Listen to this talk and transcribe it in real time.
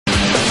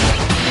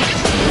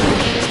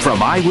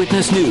From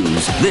Eyewitness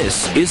News,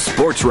 this is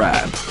Sports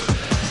Wrap.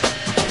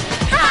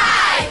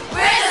 Hi,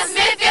 we're the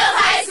Smithfield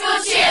High School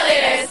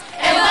cheerleaders,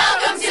 and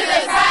welcome to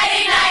the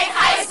Friday Night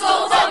High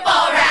School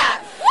Football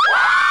Wrap.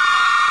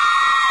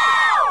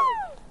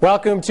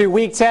 Welcome to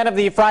Week 10 of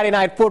the Friday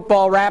Night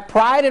Football Wrap.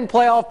 Pride and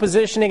playoff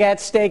positioning at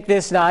stake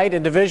this night.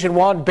 In Division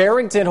I,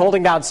 Barrington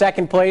holding down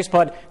second place,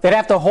 but they'd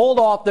have to hold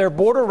off their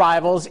border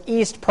rivals,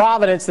 East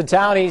Providence. The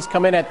Townies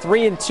come in at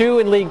 3-2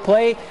 in league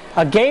play.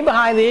 A game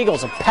behind the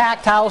Eagles, a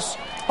packed house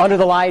under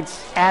the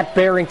lights at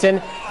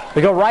Barrington.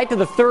 We go right to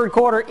the third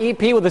quarter. EP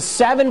with a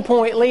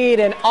 7-point lead,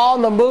 and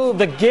on the move,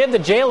 the give to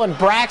Jalen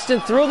Braxton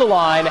through the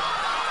line.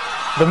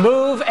 The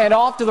move and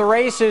off to the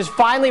races,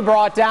 finally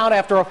brought down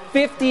after a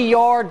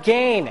 50-yard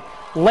gain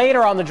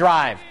later on the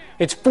drive.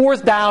 It's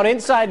fourth down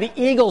inside the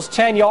Eagles'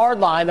 10-yard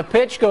line. The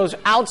pitch goes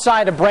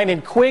outside to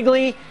Brendan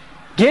Quigley,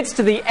 gets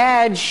to the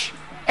edge,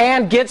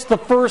 and gets the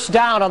first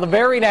down. On the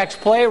very next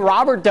play,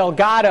 Robert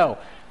Delgado,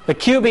 the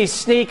QB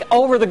sneak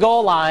over the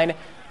goal line.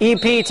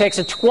 EP takes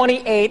a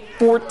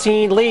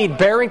 28-14 lead.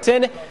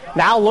 Barrington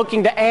now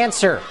looking to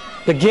answer.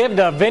 The give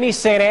to Vinny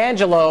St.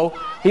 Angelo.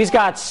 He's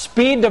got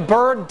speed to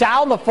Bird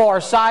down the far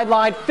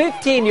sideline,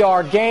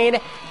 15-yard gain,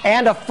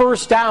 and a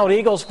first down.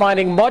 Eagles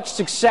finding much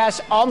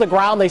success on the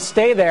ground. They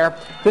stay there.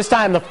 This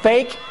time the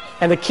fake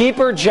and the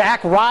keeper,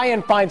 Jack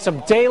Ryan, finds some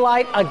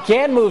daylight.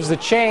 Again moves the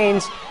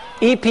chains.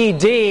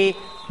 EPD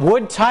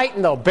would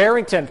tighten, though.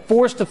 Barrington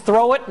forced to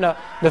throw it.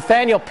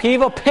 Nathaniel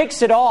Piva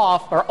picks it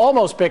off, or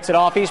almost picks it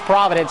off. East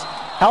Providence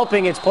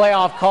helping its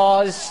playoff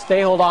cause.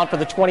 They hold on for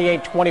the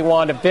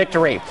 28-21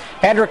 victory.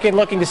 Hendricken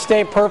looking to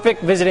stay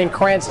perfect, visiting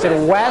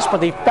Cranston West,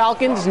 but the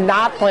Falcons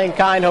not playing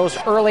kind host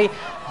early.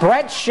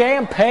 Brett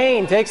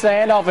Champagne takes the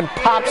handoff and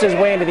pops his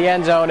way into the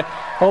end zone.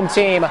 Home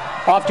team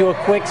off to a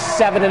quick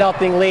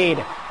 7-0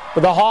 lead.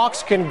 But the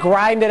Hawks can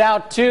grind it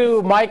out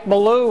too. Mike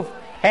Maloof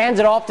hands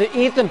it off to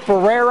Ethan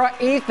Ferreira.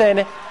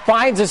 Ethan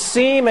finds a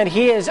seam, and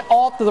he is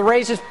off to the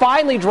races,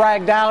 finally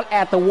dragged down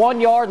at the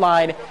 1-yard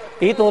line.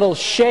 Ethan a little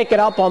shaken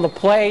up on the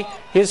play.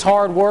 His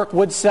hard work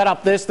would set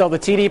up this, though. The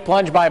TD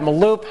plunge by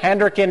Maloof.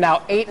 Hendricken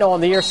now 8-0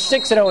 on the year,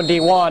 6-0 in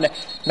D1.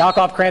 Knock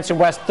off Cranston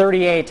West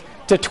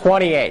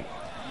 38-28.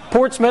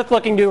 Portsmouth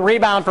looking to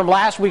rebound from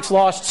last week's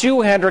loss to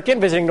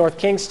Hendricken, visiting North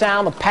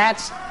Kingstown. The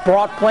Pats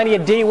brought plenty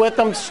of D with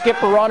them.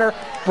 Skipper runner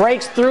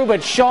breaks through,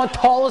 but Sean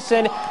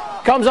Tollison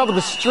comes up with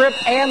the strip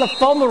and the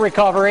fumble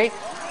recovery.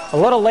 A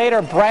little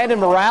later, Brandon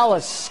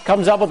Morales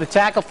comes up with a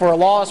tackle for a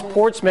loss.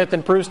 Portsmouth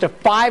improves to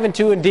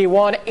 5-2 in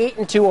D1,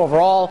 8-2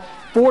 overall,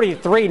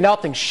 43-0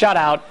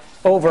 shutout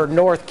over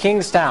North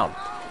Kingstown.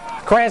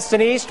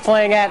 Cranston East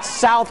playing at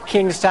South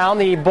Kingstown.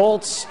 The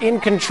Bolts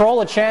in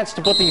control, a chance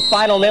to put the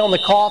final nail in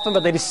the coffin,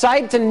 but they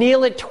decide to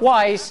kneel it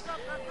twice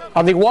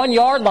on the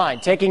 1-yard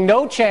line, taking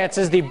no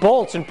chances. The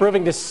Bolts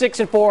improving to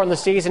 6-4 on the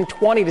season,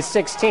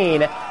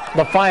 20-16,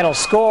 the final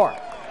score.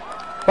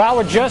 Well,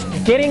 we're just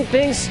getting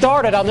things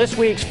started on this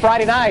week's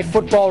Friday Night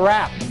Football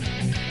Wrap.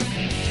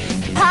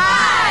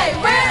 Hi,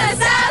 we're the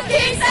South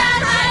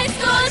Kingstown High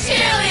School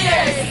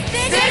cheerleaders.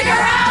 Stick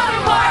around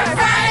for more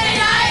Friday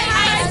Night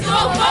High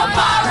School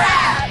Football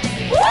Wrap.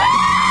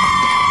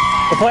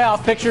 The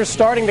playoff picture is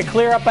starting to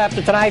clear up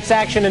after tonight's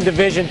action in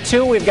Division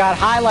II. We've got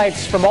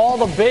highlights from all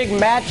the big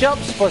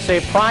matchups, plus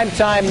a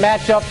primetime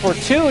matchup for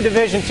two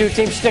Division II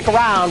teams. Stick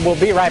around. We'll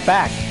be right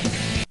back.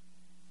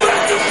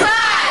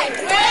 Hi,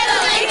 we're the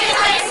Lincoln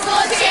High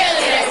School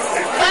cheerleaders.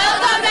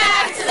 Welcome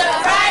back to the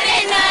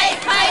Friday Night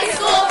High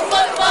School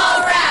Football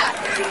Wrap.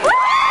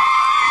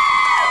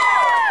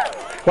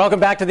 Welcome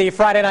back to the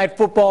Friday Night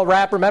Football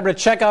Wrap. Remember to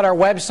check out our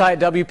website,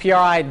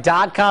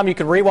 WPRI.com. You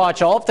can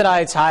rewatch all of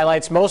tonight's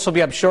highlights. Most will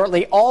be up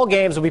shortly. All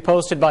games will be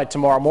posted by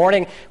tomorrow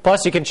morning.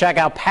 Plus, you can check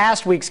out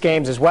past week's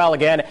games as well.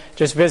 Again,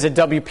 just visit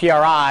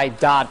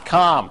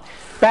WPRI.com.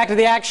 Back to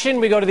the action.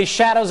 We go to the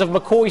shadows of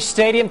McCoy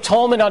Stadium.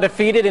 Tolman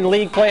undefeated in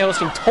league play,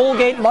 hosting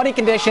Tollgate. Muddy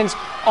conditions,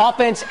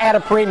 offense at a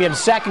premium.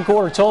 Second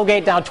quarter,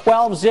 Tollgate down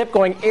 12-zip,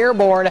 going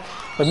airborne.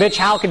 With Mitch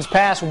Hawkins'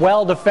 pass,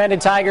 well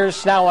defended.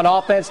 Tigers now on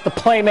offense. The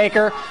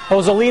playmaker,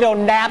 Joselito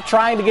Knapp,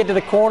 trying to get to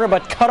the corner,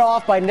 but cut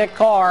off by Nick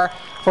Carr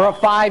for a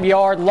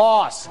 5-yard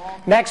loss.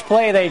 Next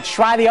play, they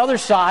try the other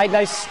side.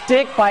 Nice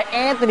stick by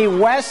Anthony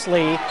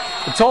Wesley.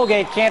 The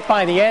Tollgate can't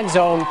find the end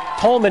zone.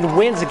 Tolman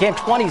wins again,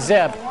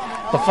 20-zip.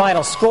 The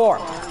final score.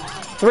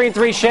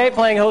 3-3 Shea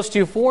playing host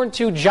to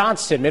 4-2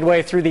 Johnston.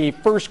 Midway through the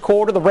first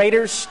quarter, the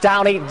Raiders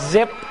down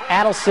 8-zip.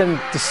 Adelson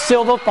De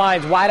Silva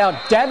finds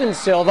wideout Devin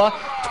Silva.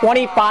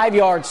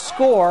 25-yard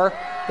score.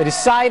 They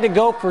decide to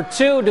go for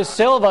two. De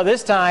Silva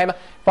this time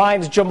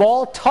finds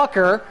Jamal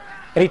Tucker,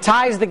 and he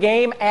ties the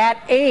game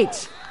at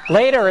 8.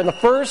 Later in the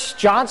first,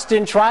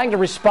 Johnston trying to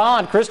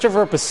respond.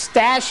 Christopher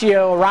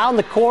Pistachio around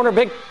the corner.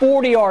 Big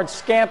 40-yard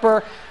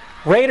scamper.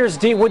 Raiders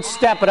D would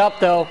step it up,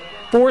 though,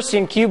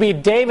 forcing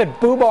QB David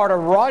Bubar to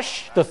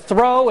rush the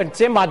throw, and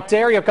Tim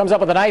Monterio comes up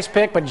with a nice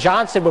pick, but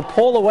Johnson would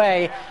pull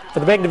away for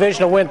the big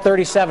divisional win,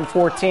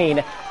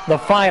 37-14, the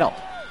final.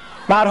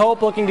 Mount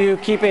Hope looking to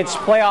keep its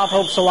playoff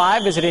hopes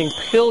alive, visiting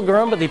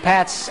Pilgrim, but the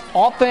Pats'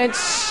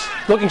 offense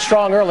looking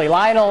strong early.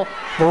 Lionel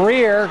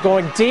Breer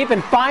going deep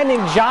and finding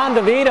John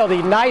DeVito.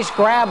 The nice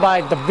grab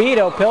by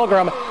DeVito.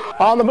 Pilgrim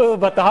on the move,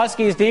 but the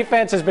Huskies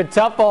defense has been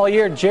tough all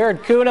year.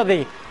 Jared Kuna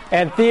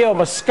and Theo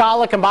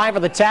Muscala combined for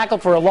the tackle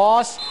for a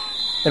loss.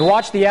 And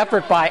watch the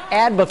effort by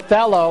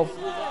Adbothello.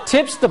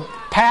 Tips the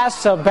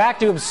pass back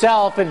to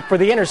himself, and for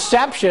the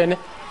interception,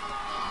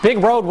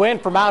 big road win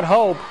for Mount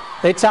Hope.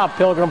 They top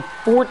Pilgrim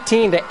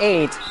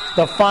 14-8,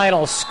 the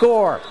final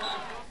score.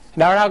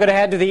 Now we're going to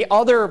head to the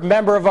other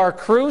member of our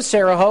crew.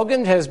 Sarah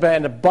Hogan has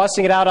been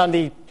busting it out on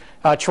the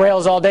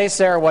trails all day.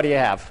 Sarah, what do you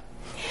have?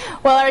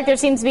 Well, Eric, there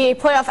seems to be a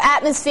playoff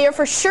atmosphere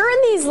for sure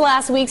in these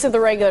last weeks of the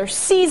regular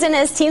season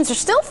as teams are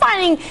still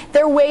finding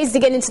their ways to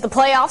get into the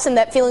playoffs, and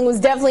that feeling was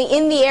definitely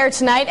in the air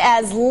tonight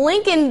as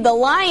Lincoln, the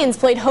Lions,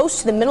 played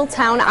host to the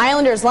Middletown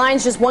Islanders.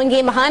 Lions just one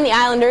game behind the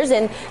Islanders,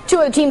 and two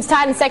other teams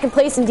tied in second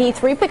place in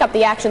D3 pick up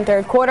the action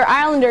third quarter.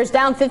 Islanders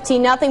down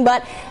 15-0,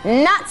 but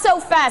not so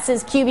fast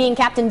as QB and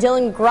captain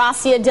Dylan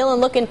Gracia.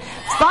 Dylan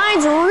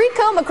finds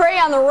Rico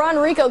McCray on the run.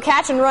 Rico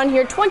catch and run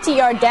here,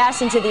 20-yard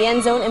dash into the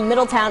end zone, and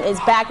Middletown is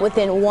back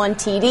within one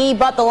TD,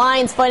 but the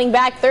Lions fighting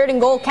back. Third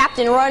and goal,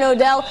 captain Ryan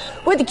Odell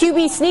with the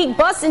QB sneak,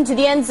 busts into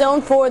the end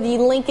zone for the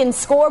Lincoln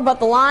score, but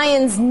the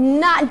Lions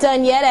not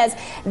done yet as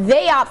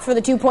they opt for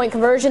the two-point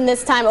conversion.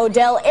 This time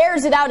Odell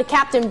airs it out to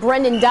captain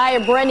Brendan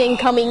Dyer. Brendan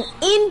coming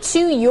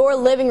into your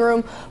living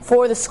room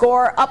for the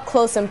score, up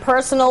close and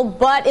personal,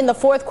 but in the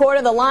fourth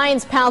quarter, the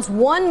Lions pounce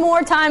one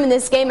more time in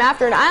this game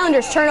after an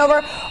Islanders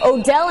turnover.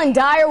 Odell and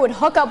Dyer would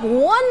hook up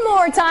one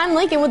more time.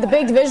 Lincoln with the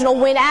big divisional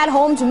win at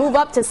home to move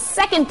up to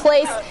second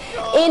place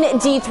in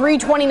D3,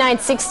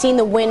 29-16,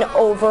 the win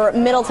over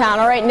Middletown.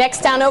 All right,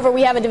 next down over,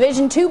 we have a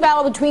Division II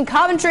battle between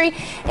Coventry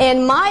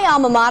and my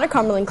alma mater,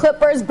 Cumberland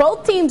Clippers.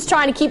 Both teams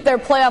trying to keep their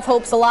playoff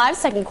hopes alive.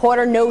 Second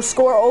quarter, no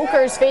score.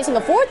 Oakers facing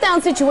a fourth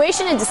down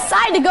situation and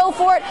decide to go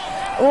for it.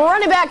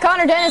 Running back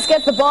Connor Dennis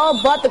gets the ball,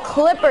 but the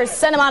Clippers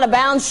send him out of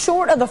bounds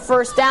short of the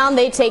first down.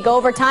 They take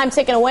over. Time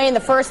ticking away in the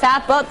first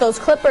half, but those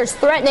Clippers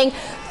threatening.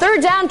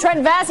 Third down,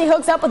 Trent Vassy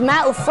hooks up with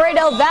Matt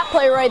Lafredo. That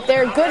play right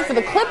there, good for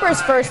the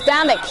Clippers' first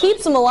down. That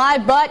keeps them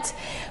alive, but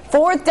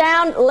fourth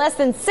down, less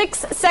than 6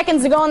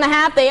 seconds to go in the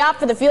half. They opt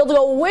for the field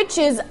goal, which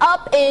is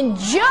up and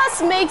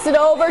just makes it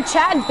over.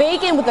 Chad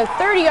Bacon with a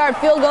 30-yard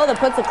field goal that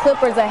puts the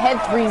Clippers ahead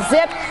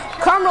 3-zip.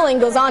 Cumberland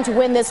goes on to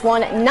win this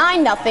one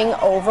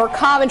 9-0 over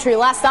Coventry.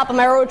 Last stop on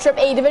my road trip,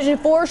 a Division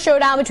IV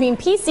showdown between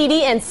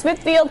PCD and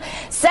Smithfield.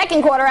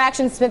 Second quarter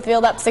action,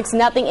 Smithfield up 6-0.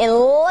 And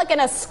looking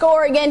to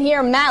score again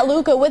here, Matt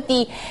Luca with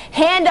the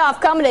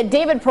handoff coming to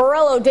David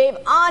Perillo. Dave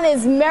on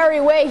his merry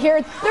way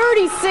here,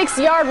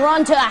 36-yard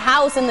run to the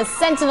house, and the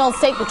Sentinels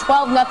take the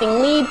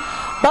 12-0 lead.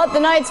 But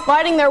the Knights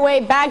fighting their way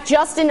back.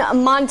 Justin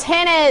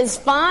Montanez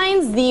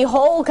finds the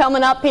hole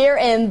coming up here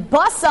and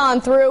busts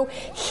on through.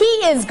 He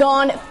is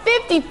gone.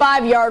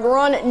 55-yard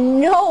run.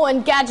 No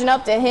one catching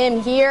up to him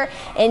here.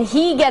 And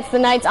he gets the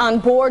Knights on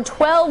board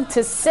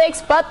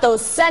 12-6. But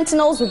those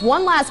Sentinels with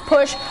one last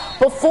push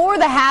before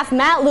the half.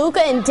 Matt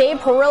Luca and Dave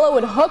Perillo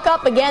would hook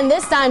up again.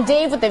 This time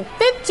Dave with a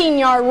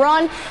 15-yard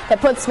run that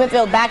puts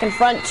Smithfield back in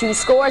front, 2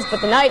 scores. But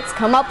the Knights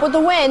come up with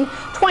the win.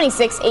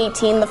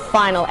 26-18 the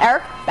final.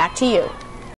 Eric, back to you.